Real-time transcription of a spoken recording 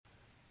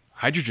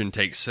Hydrogen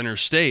takes center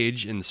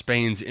stage in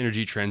Spain's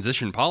energy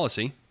transition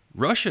policy.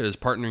 Russia is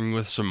partnering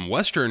with some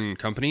Western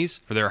companies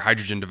for their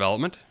hydrogen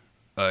development.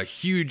 A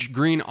huge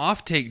green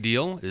offtake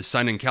deal is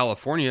signed in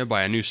California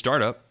by a new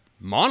startup.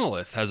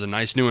 Monolith has a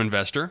nice new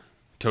investor.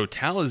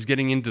 Total is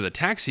getting into the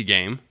taxi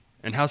game,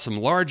 and how some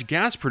large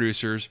gas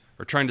producers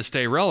are trying to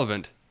stay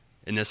relevant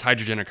in this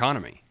hydrogen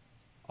economy.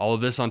 All of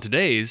this on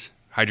today's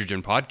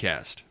Hydrogen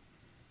Podcast.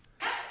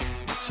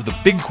 So the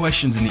big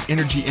questions in the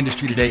energy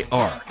industry today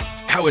are: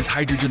 how is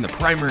hydrogen the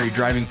primary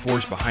driving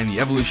force behind the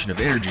evolution of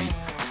energy?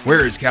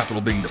 Where is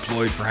capital being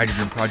deployed for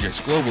hydrogen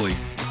projects globally?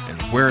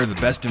 And where are the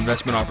best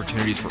investment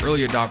opportunities for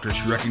early adopters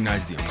who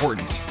recognize the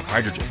importance of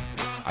hydrogen?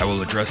 I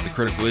will address the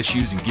critical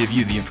issues and give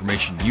you the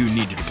information you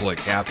need to deploy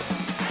capital.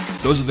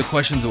 Those are the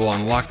questions that will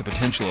unlock the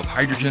potential of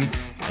hydrogen,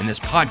 and this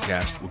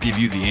podcast will give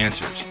you the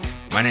answers.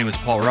 My name is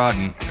Paul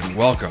Rodden, and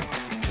welcome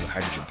to the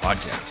Hydrogen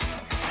Podcast.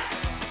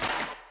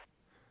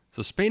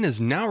 So Spain has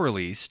now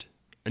released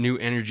a new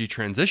energy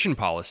transition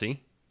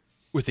policy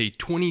with a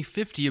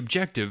 2050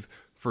 objective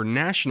for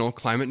national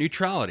climate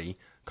neutrality,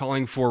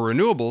 calling for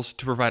renewables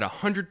to provide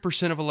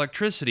 100% of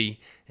electricity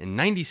and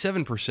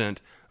 97%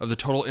 of the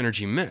total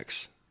energy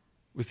mix,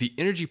 with the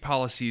energy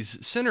policies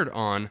centered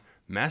on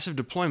massive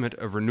deployment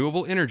of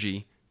renewable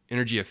energy,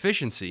 energy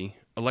efficiency,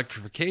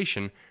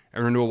 electrification,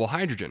 and renewable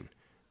hydrogen.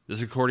 This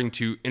is according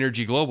to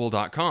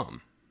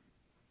energyglobal.com.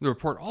 The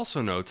report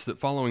also notes that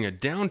following a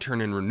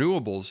downturn in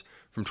renewables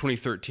from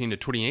 2013 to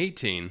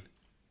 2018,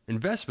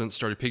 investments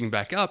started picking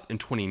back up in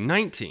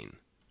 2019,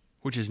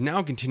 which is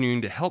now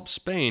continuing to help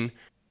Spain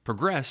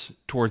progress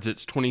towards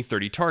its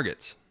 2030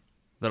 targets.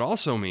 That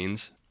also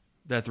means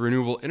that the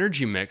renewable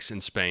energy mix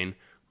in Spain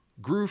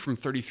grew from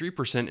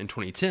 33% in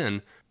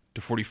 2010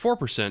 to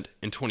 44%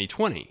 in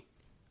 2020.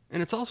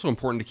 And it's also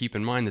important to keep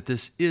in mind that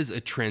this is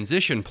a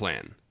transition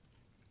plan,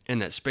 and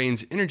that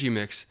Spain's energy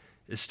mix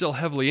is still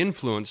heavily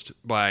influenced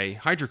by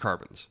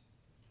hydrocarbons.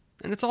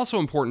 And it's also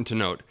important to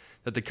note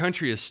that the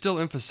country has still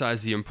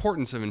emphasized the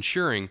importance of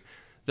ensuring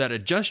that a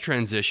just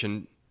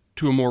transition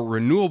to a more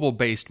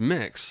renewable-based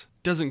mix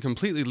doesn't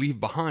completely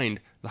leave behind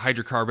the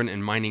hydrocarbon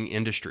and mining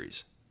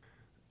industries.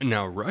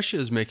 Now, Russia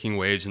is making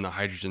waves in the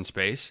hydrogen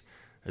space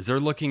as they're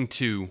looking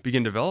to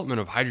begin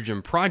development of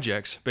hydrogen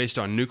projects based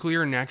on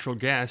nuclear, natural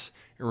gas,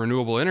 and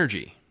renewable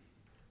energy.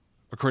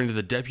 According to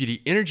the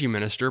Deputy Energy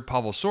Minister,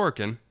 Pavel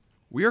Sorokin,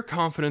 we are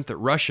confident that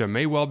Russia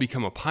may well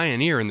become a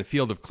pioneer in the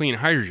field of clean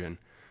hydrogen,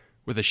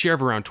 with a share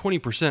of around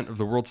 20% of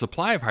the world's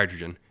supply of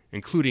hydrogen,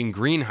 including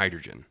green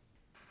hydrogen.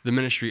 The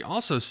ministry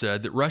also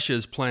said that Russia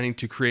is planning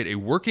to create a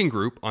working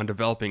group on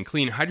developing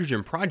clean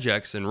hydrogen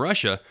projects in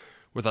Russia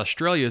with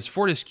Australia's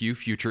Fortescue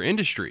Future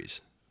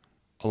Industries,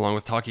 along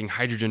with talking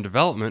hydrogen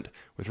development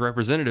with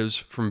representatives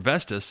from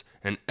Vestas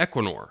and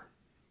Equinor,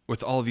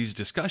 with all these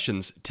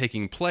discussions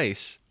taking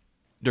place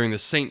during the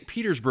St.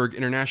 Petersburg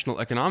International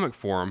Economic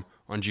Forum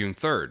on June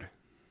 3rd.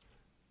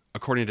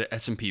 According to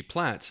S&P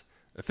Platts,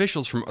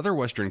 officials from other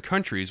Western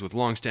countries with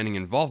long-standing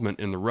involvement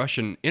in the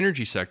Russian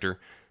energy sector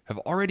have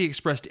already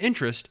expressed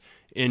interest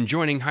in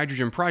joining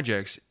hydrogen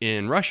projects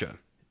in Russia.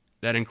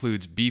 That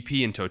includes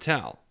BP and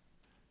Total.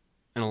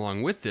 And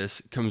along with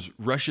this comes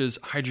Russia's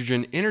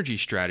hydrogen energy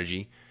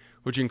strategy,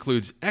 which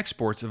includes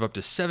exports of up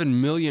to 7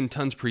 million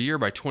tons per year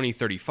by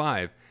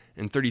 2035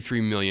 and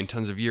 33 million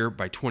tons a year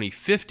by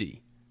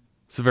 2050.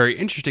 So very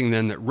interesting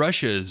then that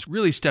Russia is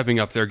really stepping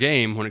up their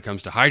game when it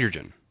comes to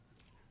hydrogen.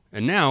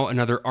 And now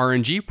another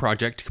RNG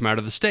project to come out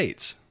of the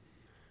States.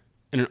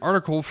 In an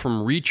article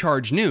from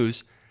Recharge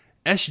News,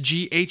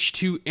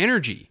 SGH2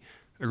 Energy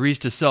agrees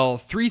to sell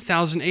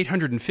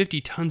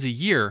 3,850 tons a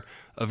year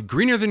of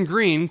greener than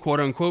green,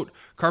 quote-unquote,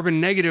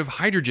 carbon-negative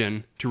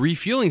hydrogen to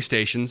refueling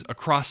stations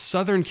across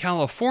Southern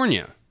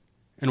California.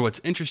 And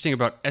what's interesting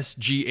about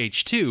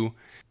SGH2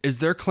 is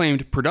their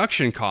claimed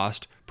production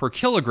cost per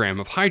kilogram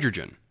of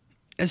hydrogen.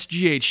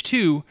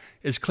 SGH2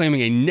 is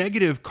claiming a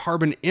negative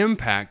carbon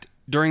impact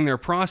during their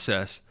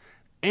process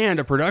and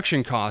a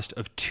production cost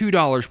of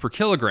 $2 per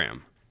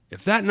kilogram.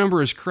 If that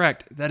number is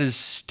correct, that is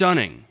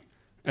stunning,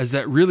 as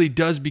that really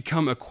does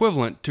become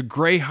equivalent to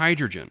gray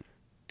hydrogen.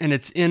 And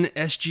it's in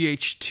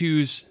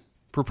SGH2's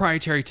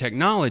proprietary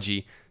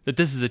technology that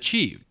this is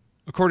achieved.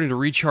 According to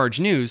Recharge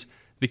News,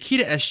 the key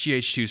to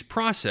SGH2's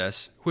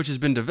process, which has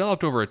been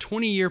developed over a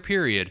 20-year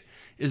period,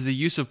 is the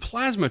use of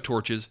plasma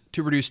torches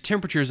to produce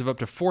temperatures of up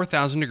to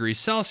 4,000 degrees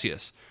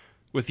Celsius,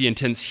 with the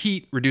intense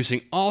heat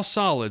reducing all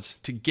solids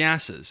to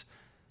gases,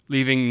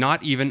 leaving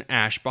not even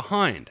ash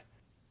behind.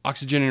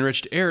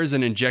 Oxygen-enriched air is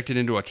then injected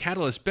into a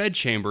catalyst bed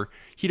chamber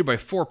heated by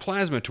 4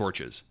 plasma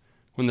torches.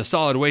 When the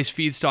solid waste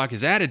feedstock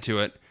is added to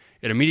it,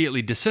 it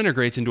immediately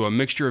disintegrates into a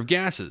mixture of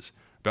gases,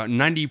 about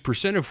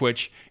 90% of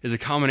which is a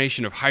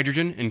combination of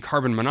hydrogen and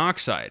carbon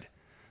monoxide.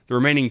 The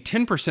remaining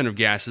 10% of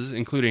gases,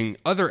 including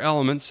other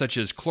elements such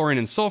as chlorine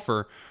and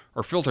sulfur,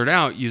 are filtered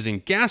out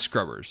using gas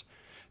scrubbers.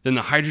 Then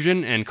the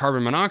hydrogen and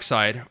carbon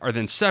monoxide are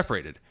then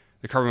separated.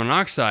 The carbon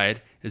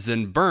monoxide is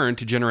then burned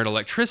to generate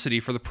electricity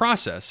for the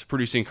process,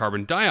 producing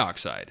carbon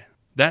dioxide.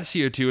 That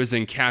CO2 is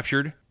then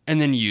captured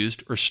and then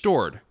used or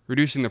stored,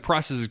 reducing the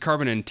process's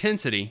carbon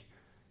intensity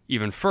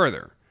even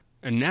further.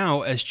 And now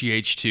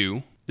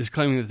SGH2 is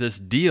claiming that this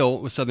deal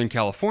with Southern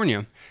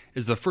California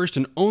is the first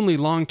and only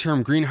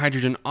long-term green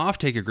hydrogen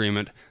offtake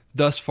agreement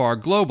thus far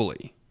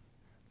globally.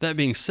 That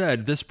being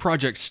said, this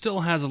project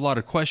still has a lot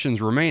of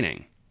questions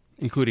remaining,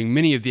 including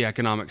many of the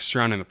economics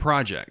surrounding the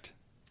project.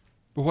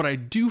 But what I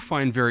do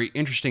find very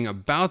interesting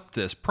about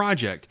this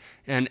project,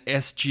 and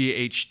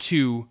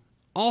SGH2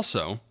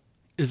 also,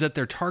 is that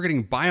they're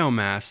targeting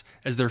biomass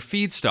as their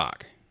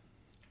feedstock.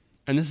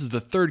 And this is the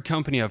third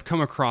company I've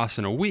come across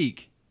in a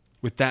week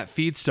with that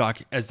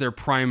feedstock as their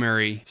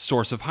primary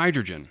source of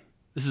hydrogen.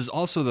 This is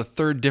also the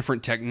third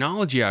different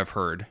technology I've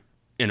heard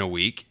in a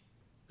week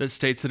that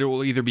states that it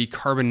will either be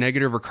carbon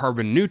negative or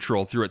carbon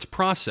neutral through its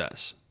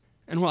process.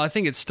 And while I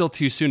think it's still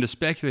too soon to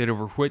speculate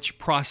over which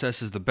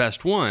process is the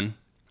best one,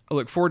 I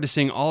look forward to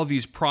seeing all of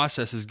these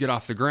processes get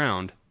off the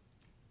ground,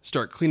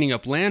 start cleaning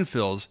up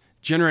landfills,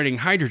 generating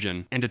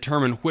hydrogen, and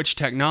determine which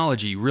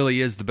technology really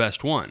is the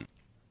best one.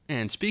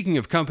 And speaking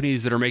of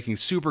companies that are making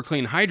super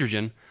clean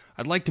hydrogen,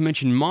 I'd like to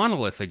mention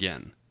Monolith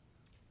again.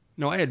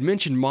 Now, I had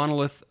mentioned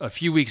Monolith a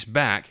few weeks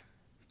back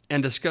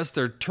and discussed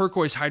their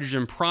turquoise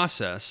hydrogen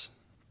process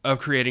of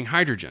creating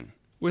hydrogen,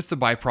 with the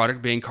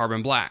byproduct being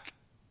carbon black.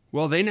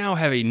 Well, they now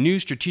have a new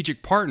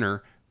strategic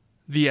partner,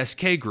 the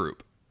SK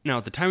Group. Now,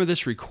 at the time of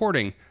this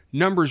recording,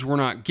 numbers were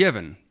not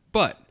given,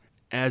 but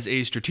as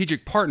a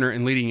strategic partner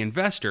and leading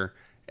investor,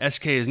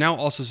 SK is now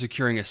also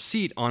securing a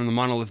seat on the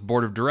Monolith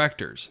board of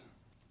directors.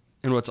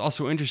 And what's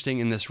also interesting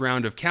in this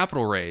round of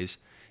capital raise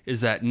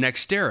is that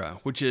NextEra,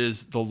 which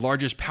is the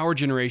largest power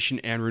generation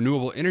and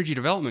renewable energy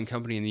development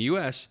company in the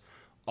U.S.,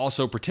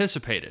 also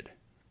participated.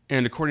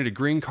 And according to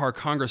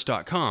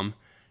greencarcongress.com,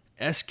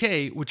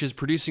 SK, which is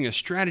producing a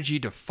strategy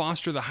to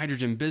foster the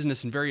hydrogen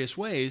business in various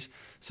ways,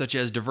 such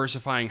as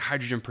diversifying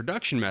hydrogen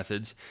production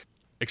methods,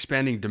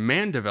 expanding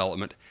demand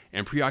development,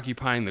 and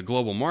preoccupying the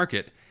global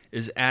market,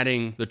 is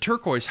adding the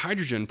turquoise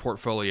hydrogen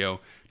portfolio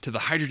to the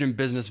hydrogen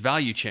business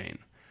value chain.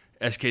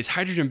 SK's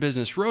hydrogen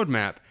business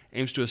roadmap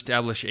aims to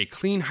establish a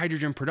clean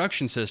hydrogen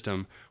production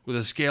system with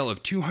a scale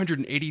of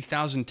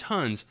 280,000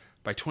 tons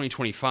by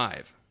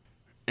 2025.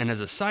 And as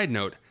a side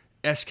note,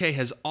 SK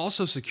has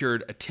also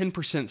secured a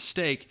 10%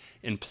 stake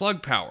in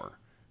Plug Power,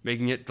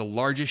 making it the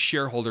largest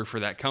shareholder for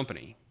that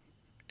company.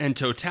 And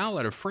Total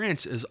out of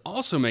France is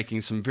also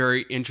making some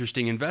very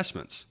interesting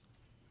investments,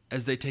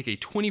 as they take a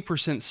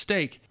 20%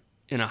 stake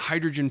in a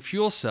hydrogen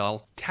fuel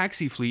cell,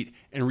 taxi fleet,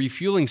 and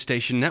refueling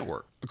station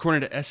network.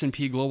 According to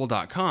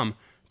S&PGlobal.com,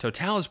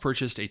 Total has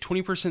purchased a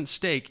 20%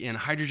 stake in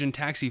hydrogen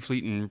taxi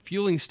fleet and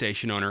fueling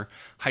station owner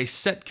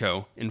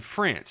Hysetco in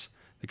France,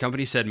 the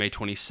company said May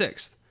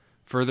 26th,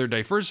 further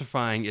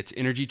diversifying its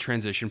energy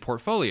transition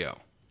portfolio.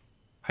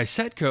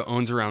 Hysetco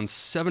owns around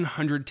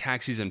 700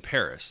 taxis in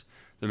Paris,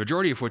 the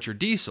majority of which are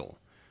diesel.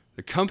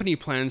 The company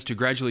plans to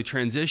gradually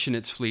transition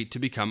its fleet to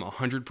become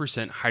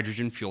 100%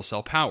 hydrogen fuel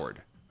cell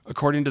powered.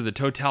 According to the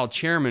Total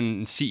chairman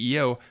and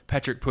CEO,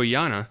 Patrick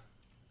Pouyanné,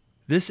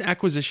 this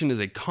acquisition is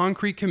a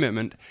concrete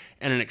commitment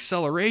and an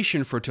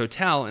acceleration for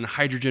Total in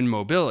hydrogen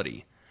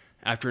mobility.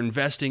 After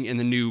investing in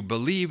the new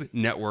Believe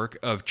network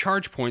of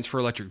charge points for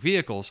electric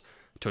vehicles,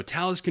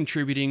 Total is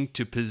contributing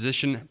to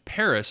position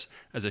Paris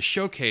as a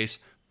showcase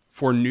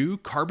for new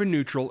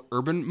carbon-neutral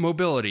urban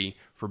mobility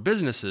for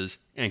businesses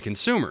and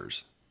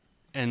consumers.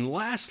 And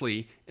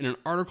lastly, in an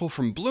article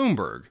from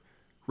Bloomberg,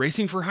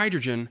 Racing for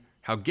Hydrogen,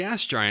 How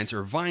Gas Giants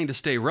Are Vying to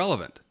Stay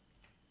Relevant.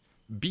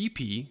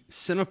 BP,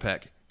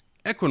 Sinopec,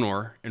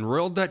 Equinor, and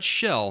Royal Dutch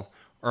Shell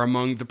are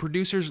among the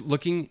producers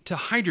looking to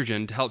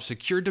hydrogen to help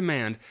secure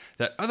demand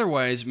that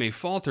otherwise may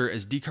falter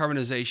as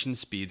decarbonization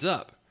speeds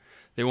up.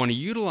 They want to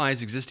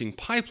utilize existing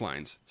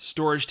pipelines,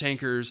 storage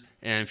tankers,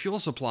 and fuel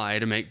supply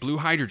to make blue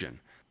hydrogen.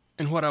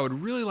 And what I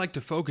would really like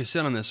to focus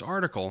in on this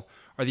article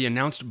are the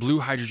announced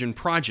blue hydrogen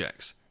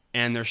projects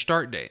and their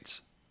start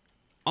dates,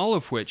 all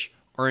of which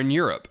are in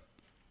Europe.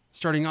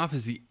 Starting off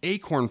is the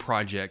Acorn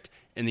project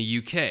in the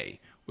UK,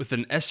 with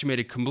an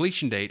estimated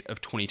completion date of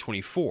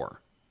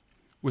 2024,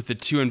 with the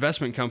two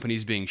investment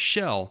companies being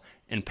Shell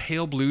and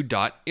Pale Blue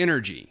Dot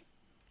Energy.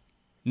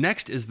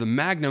 Next is the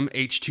Magnum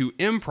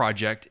H2M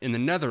project in the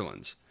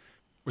Netherlands,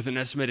 with an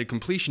estimated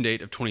completion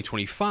date of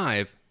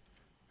 2025,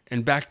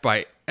 and backed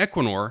by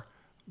Equinor,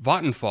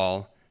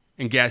 Vattenfall,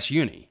 and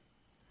Gasunie.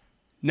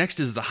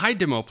 Next is the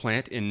HyDemo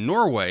plant in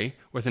Norway,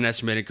 with an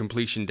estimated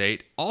completion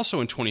date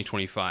also in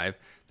 2025,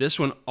 this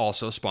one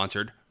also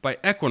sponsored by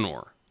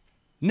Equinor.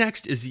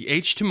 Next is the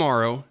H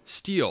Tomorrow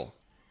Steel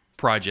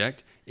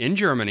project in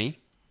Germany,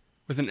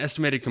 with an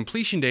estimated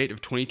completion date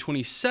of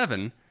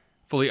 2027,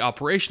 fully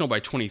operational by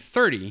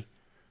 2030,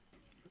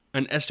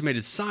 an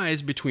estimated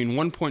size between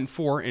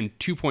 1.4 and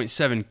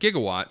 2.7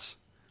 gigawatts,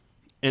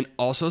 and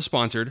also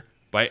sponsored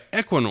by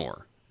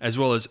Equinor, as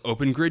well as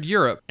Open Grid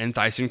Europe and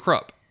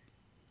ThyssenKrupp.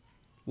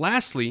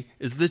 Lastly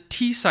is the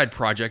Teesside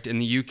project in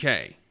the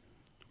UK,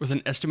 with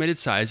an estimated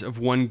size of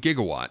 1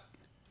 gigawatt.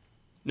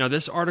 Now,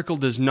 this article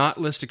does not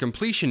list a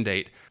completion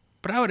date,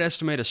 but I would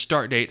estimate a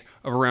start date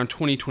of around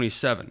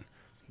 2027.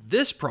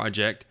 This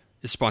project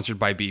is sponsored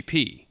by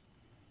BP.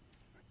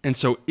 And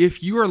so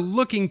if you are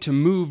looking to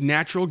move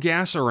natural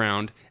gas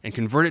around and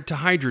convert it to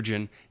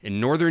hydrogen in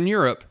Northern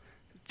Europe,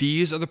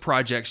 these are the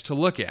projects to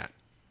look at.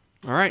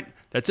 All right,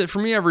 that's it for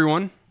me,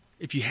 everyone.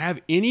 If you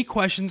have any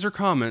questions or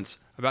comments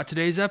about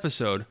today's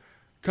episode,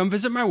 come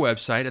visit my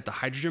website at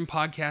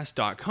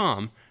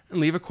thehydrogenpodcast.com and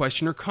leave a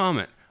question or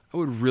comment. I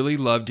would really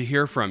love to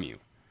hear from you.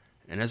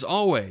 And as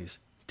always,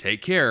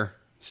 take care,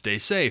 stay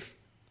safe.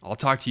 I'll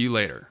talk to you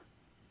later.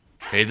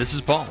 Hey, this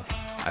is Paul.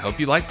 I hope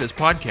you liked this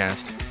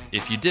podcast.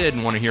 If you did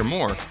and want to hear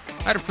more,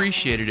 I'd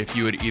appreciate it if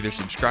you would either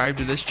subscribe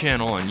to this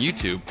channel on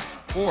YouTube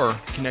or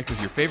connect with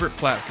your favorite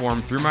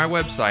platform through my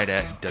website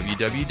at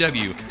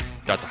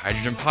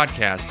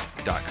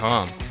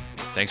www.thehydrogenpodcast.com.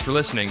 Thanks for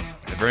listening.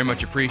 I very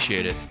much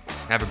appreciate it.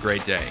 Have a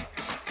great day.